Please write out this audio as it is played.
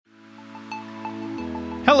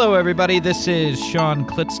Hello, everybody. This is Sean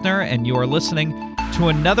Klitzner, and you're listening to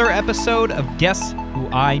another episode of Guess Who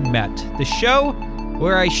I Met, the show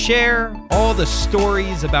where I share all the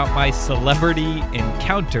stories about my celebrity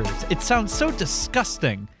encounters. It sounds so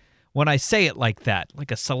disgusting when I say it like that,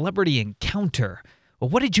 like a celebrity encounter. Well,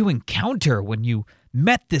 what did you encounter when you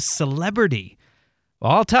met this celebrity?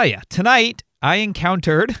 Well, I'll tell you. Tonight, I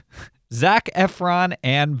encountered Zac Efron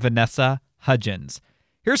and Vanessa Hudgens.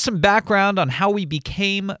 Here's some background on how we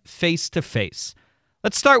became face-to-face.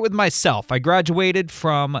 Let's start with myself. I graduated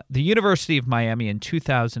from the University of Miami in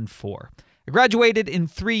 2004. I graduated in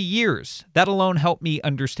 3 years. That alone helped me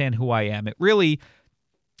understand who I am. It really,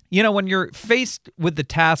 when you're faced with the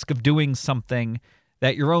task of doing something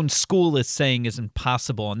that your own school is saying is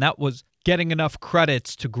impossible, and that was getting enough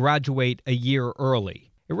credits to graduate a year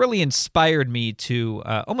early. It really inspired me to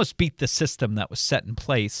almost beat the system that was set in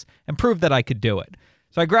place and prove that I could do it.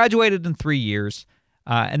 So I graduated in 3 years,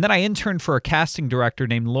 and then I interned for a casting director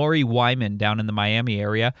named Lori Wyman down in the Miami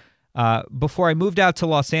area before I moved out to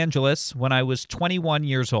Los Angeles when I was 21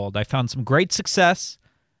 years old. I found some great success,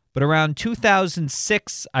 but around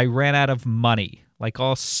 2006, I ran out of money. Like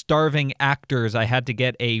all starving actors, I had to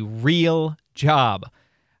get a real job.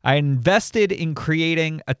 I invested in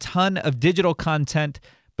creating a ton of digital content,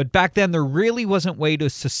 but back then there really wasn't a way to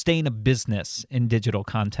sustain a business in digital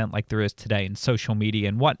content like there is today in social media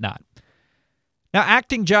and whatnot. Now,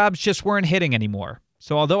 acting jobs just weren't hitting anymore.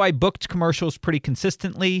 So although I booked commercials pretty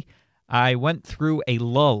consistently, I went through a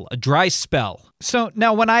lull, a dry spell. So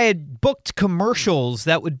now when I had booked commercials,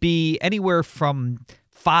 that would be anywhere from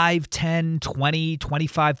 $5, $10, $20,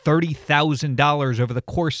 $25, $30,000 over the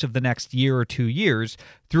course of the next year or 2 years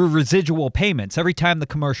through residual payments. Every time the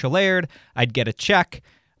commercial aired, I'd get a check,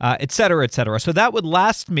 et cetera, et cetera. So that would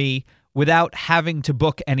last me without having to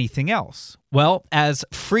book anything else. Well, as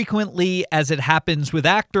frequently as it happens with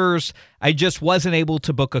actors, I just wasn't able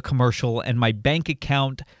to book a commercial, and my bank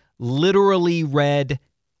account literally read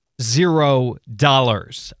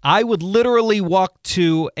 $0. I would literally walk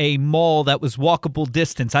to a mall that was walkable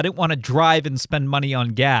distance. I didn't want to drive and spend money on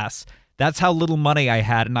gas. That's how little money I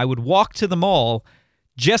had, and I would walk to the mall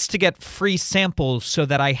just to get free samples so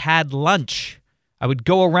that I had lunch. I would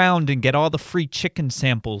go around and get all the free chicken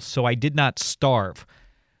samples so I did not starve.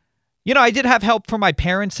 I did have help from my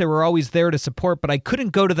parents. They were always there to support, but I couldn't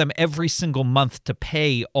go to them every single month to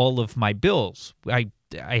pay all of my bills. I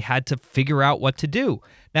had to figure out what to do.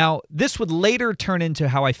 Now, this would later turn into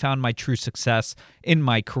how I found my true success in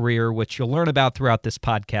my career, which you'll learn about throughout this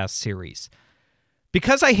podcast series.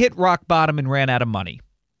 Because I hit rock bottom and ran out of money,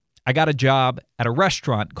 I got a job at a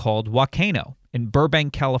restaurant called Volcano in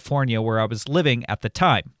Burbank, California, where I was living at the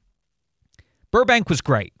time. Burbank was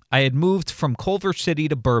great. I had moved from Culver City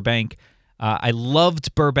to Burbank. I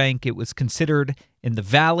loved Burbank. It was considered in the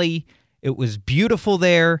valley. It was beautiful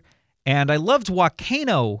there. And I loved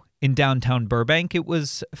Volcano in downtown Burbank. It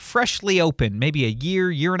was freshly opened, maybe a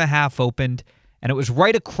year and a half opened, and it was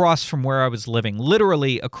right across from where I was living,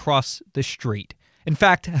 literally across the street. In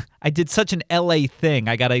fact, I did such an LA thing.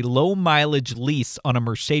 I got a low-mileage lease on a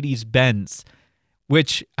Mercedes-Benz,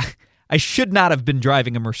 which I should not have been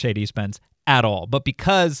driving a Mercedes-Benz at all. But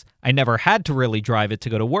because I never had to really drive it to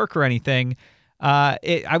go to work or anything,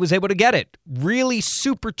 I was able to get it really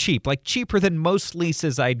super cheap, like cheaper than most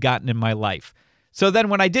leases I'd gotten in my life. So then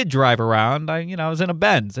when I did drive around, I was in a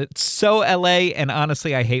Benz. It's so LA, and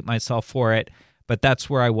honestly, I hate myself for it, but that's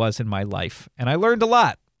where I was in my life. And I learned a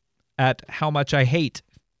lot at how much I hate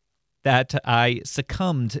that I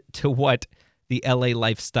succumbed to what the LA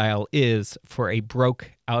lifestyle is for a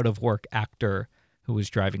broke, out-of-work actor who was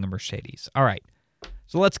driving a Mercedes. All right.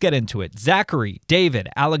 So let's get into it. Zachary David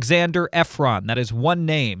Alexander Efron, that is one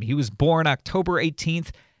name. He was born October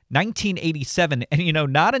 18th, 1987.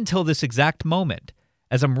 And, not until this exact moment,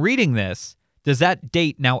 as I'm reading this, does that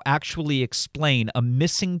date now actually explain a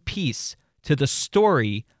missing piece to the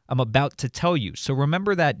story I'm about to tell you. So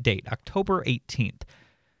remember that date, October 18th.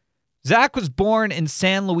 Zach was born in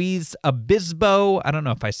San Luis Obispo. I don't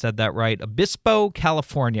know if I said that right. Obispo,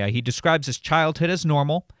 California. He describes his childhood as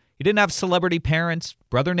normal. He didn't have celebrity parents,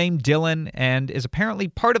 brother named Dylan, and is apparently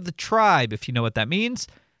part of the tribe, if you know what that means.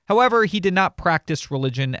 However, he did not practice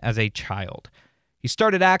religion as a child. He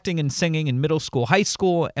started acting and singing in middle school, high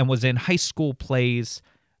school, and was in high school plays,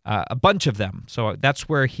 a bunch of them. So that's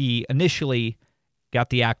where he initially got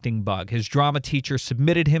the acting bug. His drama teacher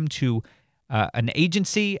submitted him to an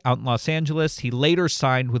agency out in Los Angeles. He later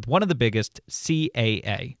signed with one of the biggest,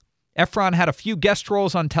 CAA. Efron had a few guest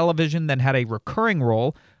roles on television, then had a recurring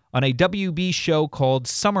role on a WB show called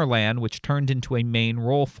Summerland, which turned into a main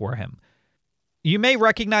role for him. You may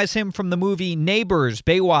recognize him from the movie Neighbors,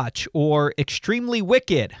 Baywatch, or Extremely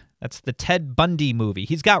Wicked. That's the Ted Bundy movie.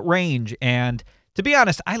 He's got range, and to be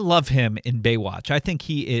honest, I love him in Baywatch. I think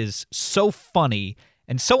he is so funny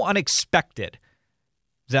and so unexpected,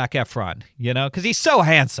 Zac Efron, because he's so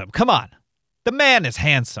handsome. Come on. The man is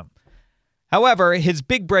handsome. However, his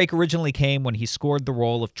big break originally came when he scored the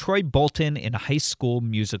role of Troy Bolton in High School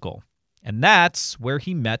Musical. And that's where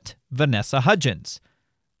he met Vanessa Hudgens.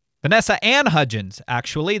 Vanessa Ann Hudgens,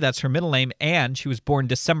 actually. That's her middle name, Ann. She was born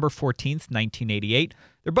December 14th, 1988.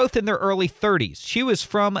 They're both in their early 30s. She was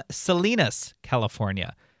from Salinas,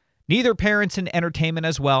 California. Neither parents in entertainment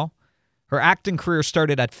as well. Her acting career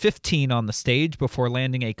started at 15 on the stage before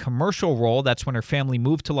landing a commercial role. That's when her family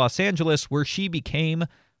moved to Los Angeles, where she became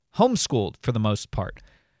homeschooled for the most part.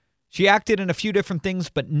 She acted in a few different things,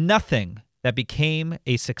 but nothing that became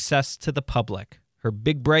a success to the public. Her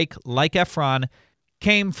big break, like Efron,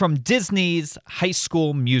 came from Disney's High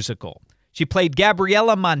School Musical. She played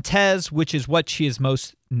Gabriela Montez, which is what she is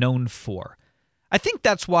most known for. I think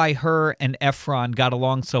that's why her and Efron got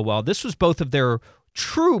along so well. This was both of their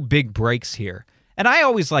true big breaks here. And I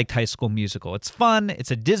always liked High School Musical. It's fun. It's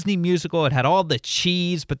a Disney musical. It had all the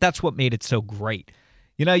cheese, but that's what made it so great.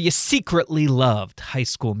 You secretly loved High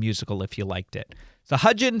School Musical if you liked it. So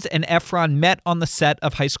Hudgens and Efron met on the set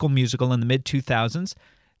of High School Musical in the mid-2000s.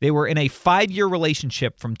 They were in a 5-year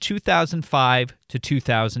relationship from 2005 to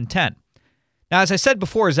 2010. Now, as I said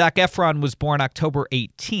before, Zac Efron was born October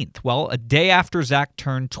 18th. Well, a day after Zac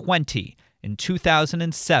turned 20 in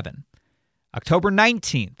 2007. October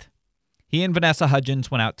 19th, he and Vanessa Hudgens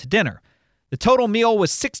went out to dinner. The total meal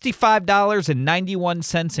was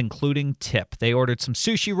 $65.91, including tip. They ordered some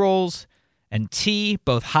sushi rolls and tea,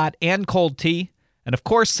 both hot and cold tea, and of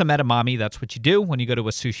course some edamame. That's what you do when you go to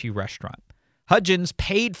a sushi restaurant. Hudgens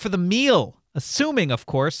paid for the meal, assuming, of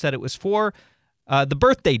course, that it was for the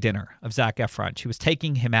birthday dinner of Zac Efron. She was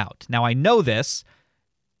taking him out. Now, I know this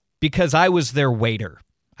because I was their waiter.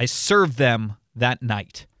 I served them that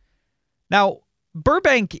night. Now,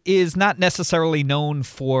 Burbank is not necessarily known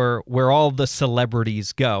for where all the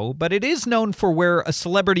celebrities go, but it is known for where a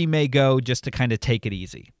celebrity may go just to kind of take it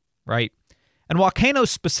easy, right? And Volcano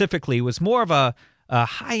specifically was more of a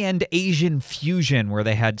high-end Asian fusion where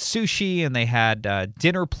they had sushi and they had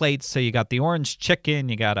dinner plates. So you got the orange chicken,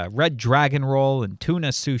 you got a red dragon roll and tuna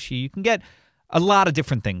sushi. You can get a lot of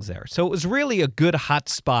different things there. So it was really a good hot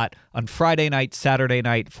spot on Friday night, Saturday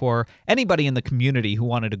night for anybody in the community who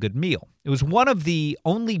wanted a good meal. It was one of the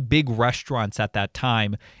only big restaurants at that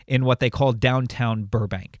time in what they called downtown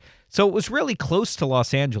Burbank. So it was really close to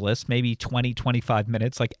Los Angeles, maybe 20, 25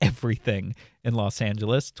 minutes, like everything in Los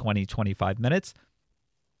Angeles, 20, 25 minutes.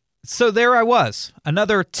 So there I was,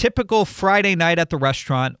 another typical Friday night at the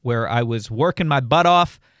restaurant where I was working my butt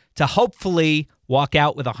off to hopefully walk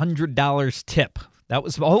out with $100 tip. That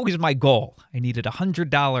was always my goal. I needed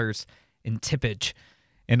 $100 in tippage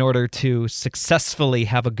in order to successfully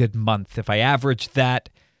have a good month. If I averaged that,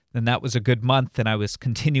 then that was a good month, and I was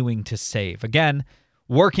continuing to save. Again,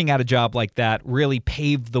 working at a job like that really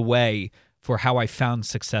paved the way for how I found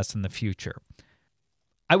success in the future.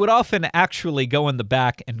 I would often actually go in the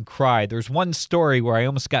back and cry. There's one story where I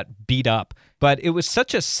almost got beat up, but it was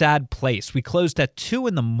such a sad place. We closed at 2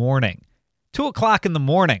 in the morning, 2 o'clock in the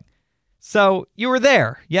morning. So you were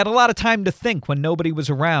there. You had a lot of time to think when nobody was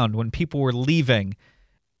around, when people were leaving.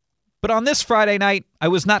 But on this Friday night, I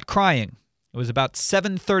was not crying. It was about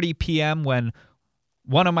 7:30 p.m. when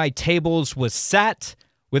one of my tables was sat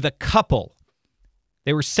with a couple.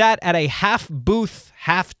 They were sat at a half-booth,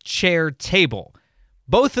 half-chair table.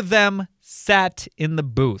 Both of them sat in the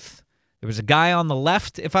booth. There was a guy on the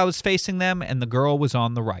left if I was facing them, and the girl was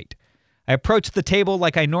on the right. I approached the table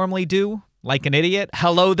like I normally do, like an idiot.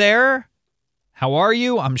 Hello there. How are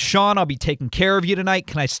you? I'm Sean. I'll be taking care of you tonight.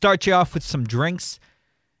 Can I start you off with some drinks?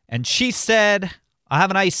 And she said, I'll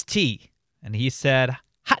have an iced tea. And he said,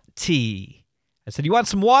 hot tea. I said, you want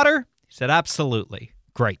some water? He said, absolutely.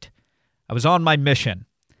 Great. I was on my mission.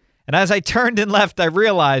 And as I turned and left, I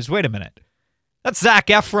realized, wait a minute. That's Zac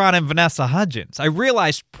Efron and Vanessa Hudgens. I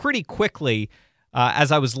realized pretty quickly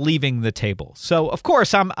as I was leaving the table. So, of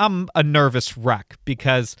course, I'm a nervous wreck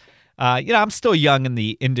because, I'm still young in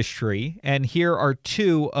the industry. And here are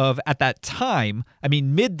two of, at that time,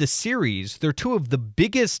 mid the series, they're two of the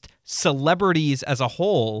biggest celebrities as a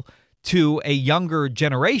whole to a younger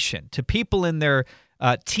generation. To people in their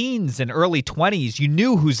teens and early 20s, you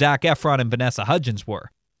knew who Zac Efron and Vanessa Hudgens were.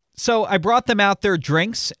 So I brought them out their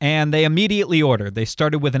drinks, and they immediately ordered. They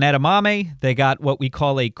started with an edamame. They got what we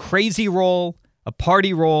call a crazy roll, a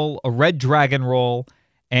party roll, a red dragon roll,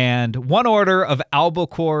 and one order of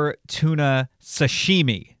albacore tuna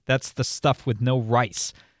sashimi. That's the stuff with no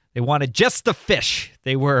rice. They wanted just the fish.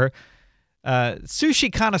 They were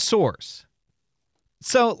sushi connoisseurs.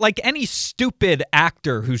 So like any stupid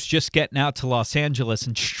actor who's just getting out to Los Angeles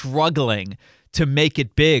and struggling to make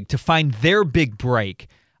it big, to find their big break,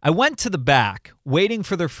 I went to the back waiting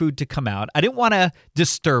for their food to come out. I didn't want to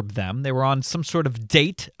disturb them. They were on some sort of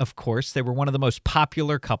date, of course. They were one of the most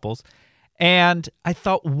popular couples. And I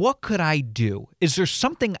thought, what could I do? Is there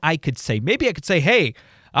something I could say? Maybe I could say, hey,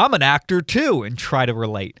 I'm an actor too, and try to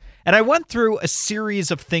relate. And I went through a series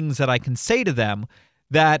of things that I can say to them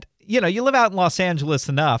that, you live out in Los Angeles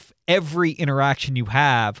enough, every interaction you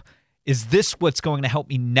have, is this what's going to help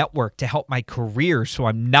me network, to help my career, so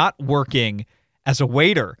I'm not working as a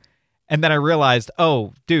waiter? And then I realized,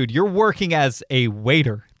 oh, dude, you're working as a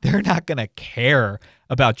waiter. They're not going to care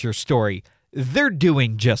about your story. They're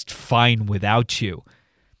doing just fine without you.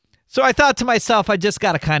 So I thought to myself, I just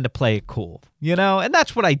got to kind of play it cool, and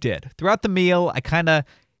that's what I did. Throughout the meal, I kind of,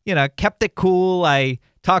 kept it cool. I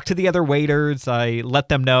talked to the other waiters. I let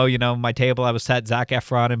them know, my table, I was sat Zac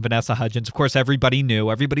Efron and Vanessa Hudgens. Of course, everybody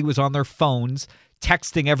knew. Everybody was on their phones,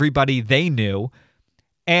 texting everybody they knew.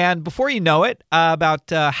 And before you know it,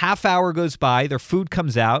 about a half hour goes by. Their food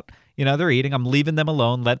comes out. They're eating. I'm leaving them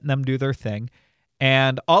alone, letting them do their thing.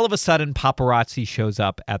 And all of a sudden, paparazzi shows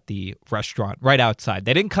up at the restaurant right outside.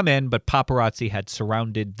 They didn't come in, but paparazzi had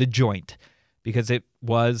surrounded the joint because it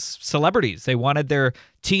was celebrities. They wanted their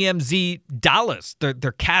TMZ dollars,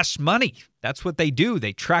 their cash money. That's what they do.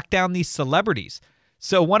 They track down these celebrities.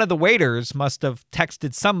 So one of the waiters must have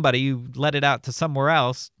texted somebody who let it out to somewhere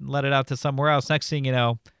else. Next thing you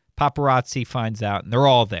know, paparazzi finds out, and they're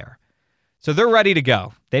all there. So they're ready to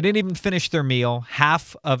go. They didn't even finish their meal.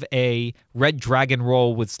 Half of a Red Dragon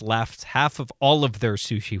roll was left. Half of all of their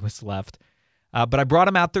sushi was left. But I brought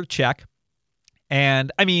them out their check.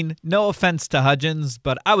 And, I mean, no offense to Hudgens,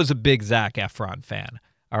 but I was a big Zac Efron fan,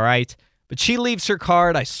 all right? But she leaves her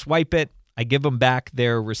card. I swipe it. I give them back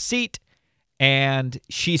their receipt. And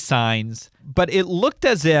she signs. But it looked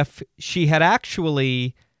as if she had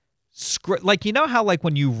actually, how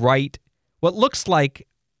when you write what looks like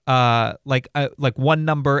one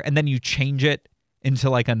number and then you change it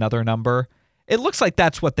into another number. It looks like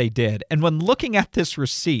that's what they did. And when looking at this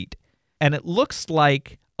receipt, and it looks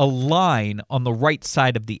like a line on the right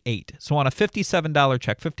side of the 8. So on a $57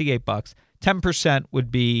 check, $58, 10%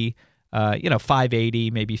 would be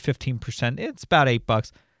 $5.80, maybe 15%. It's about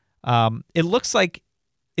 $8. It looks like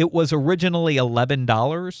it was originally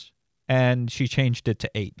 $11 and she changed it to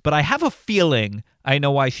 $8. But I have a feeling I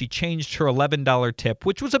know why she changed her $11 tip,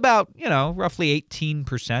 which was about, roughly 18%,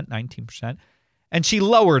 19%, and she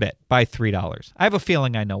lowered it by $3. I have a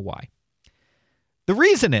feeling I know why. The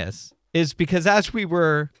reason is because as we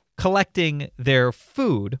were collecting their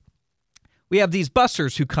food, we have these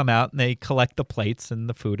bussers who come out and they collect the plates and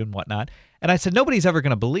the food and whatnot. And I said, nobody's ever going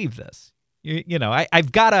to believe this.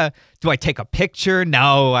 I've got to, do I take a picture?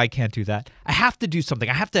 No, I can't do that. I have to do something.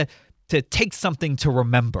 I have to take something to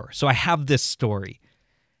remember. So I have this story.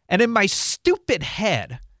 And in my stupid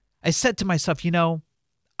head, I said to myself, I'm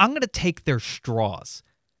going to take their straws.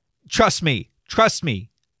 Trust me.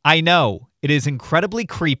 I know it is incredibly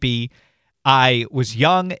creepy. I was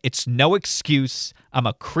young. It's no excuse. I'm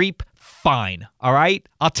a creep. Fine. All right.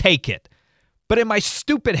 I'll take it. But in my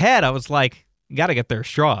stupid head, I was like, you got to get their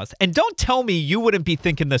straws. And don't tell me you wouldn't be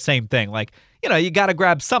thinking the same thing. You got to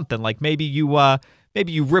grab something. Maybe you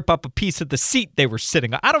rip up a piece of the seat they were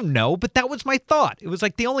sitting on. I don't know, but that was my thought. It was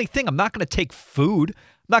the only thing. I'm not going to take food.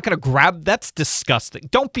 I'm not going to grab. That's disgusting.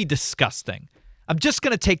 Don't be disgusting. I'm just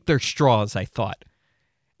going to take their straws, I thought.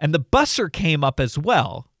 And the busser came up as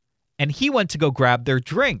well, and he went to go grab their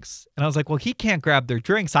drinks. And I was like, well, he can't grab their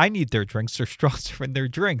drinks. I need their drinks. Their straws are in their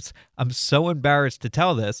drinks. I'm so embarrassed to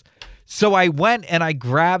tell this. So I went and I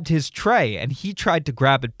grabbed his tray, and he tried to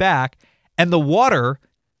grab it back, and the water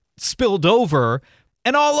spilled over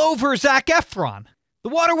and all over Zac Efron. The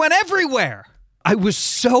water went everywhere. I was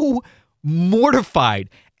so mortified.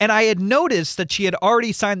 And I had noticed that she had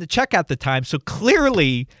already signed the check at the time. So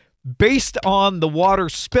clearly, based on the water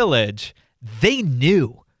spillage, they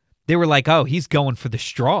knew. They were like, oh, he's going for the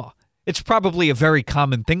straw. It's probably a very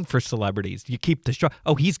common thing for celebrities. You keep the straw.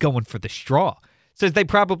 Oh, he's going for the straw. So they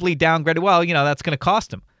probably downgraded. Well, that's going to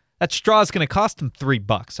cost him. That straw is going to cost him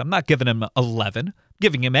 $3. I'm not giving him 11. I'm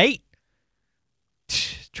giving him 8.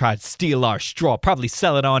 Try to steal our straw. Probably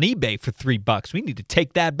sell it on eBay for $3. We need to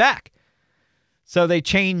take that back. So they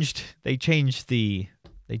changed the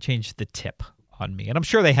tip on me. And I'm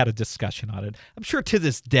sure they had a discussion on it. I'm sure to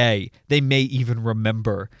this day they may even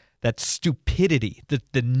remember that stupidity,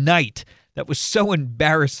 the night that was so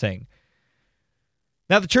embarrassing.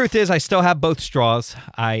 Now, the truth is I still have both straws.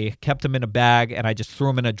 I kept them in a bag, and I just threw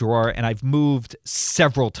them in a drawer, and I've moved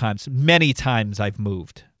several times. Many times I've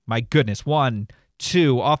moved. My goodness, 1,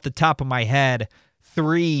 2, off the top of my head,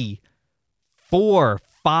 3, 4,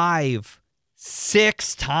 5,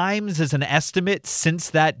 6 times as an estimate since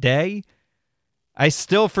that day. I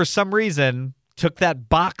still, for some reason, took that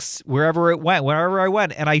box wherever I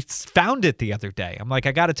went, and I found it the other day. I'm like,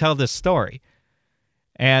 I got to tell this story.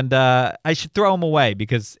 And I should throw them away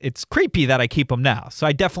because it's creepy that I keep them now. So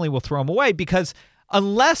I definitely will throw them away because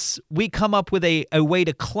unless we come up with a way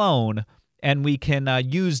to clone and we can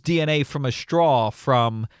use DNA from a straw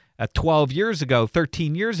from 12 years ago,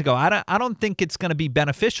 13 years ago, I don't think it's going to be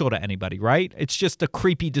beneficial to anybody, right? It's just a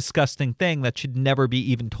creepy, disgusting thing that should never be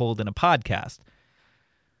even told in a podcast.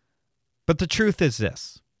 But the truth is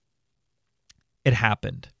this. It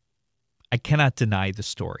happened. I cannot deny the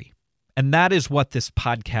story. And that is what this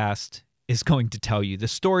podcast is going to tell you. The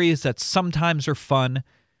stories that sometimes are fun,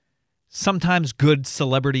 sometimes good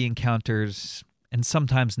celebrity encounters, and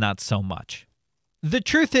sometimes not so much. The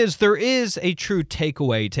truth is, there is a true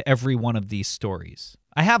takeaway to every one of these stories.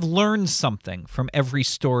 I have learned something from every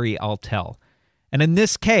story I'll tell. And in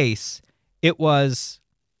this case, it was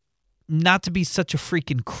not to be such a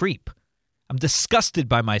freaking creep. I'm disgusted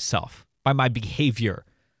by myself, by my behavior.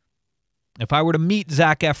 If I were to meet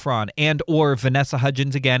Zac Efron and or Vanessa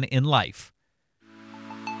Hudgens again in life,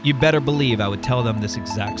 you better believe I would tell them this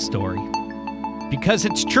exact story. Because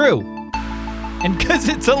it's true. And because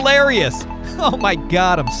it's hilarious. Oh my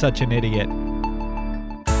God, I'm such an idiot.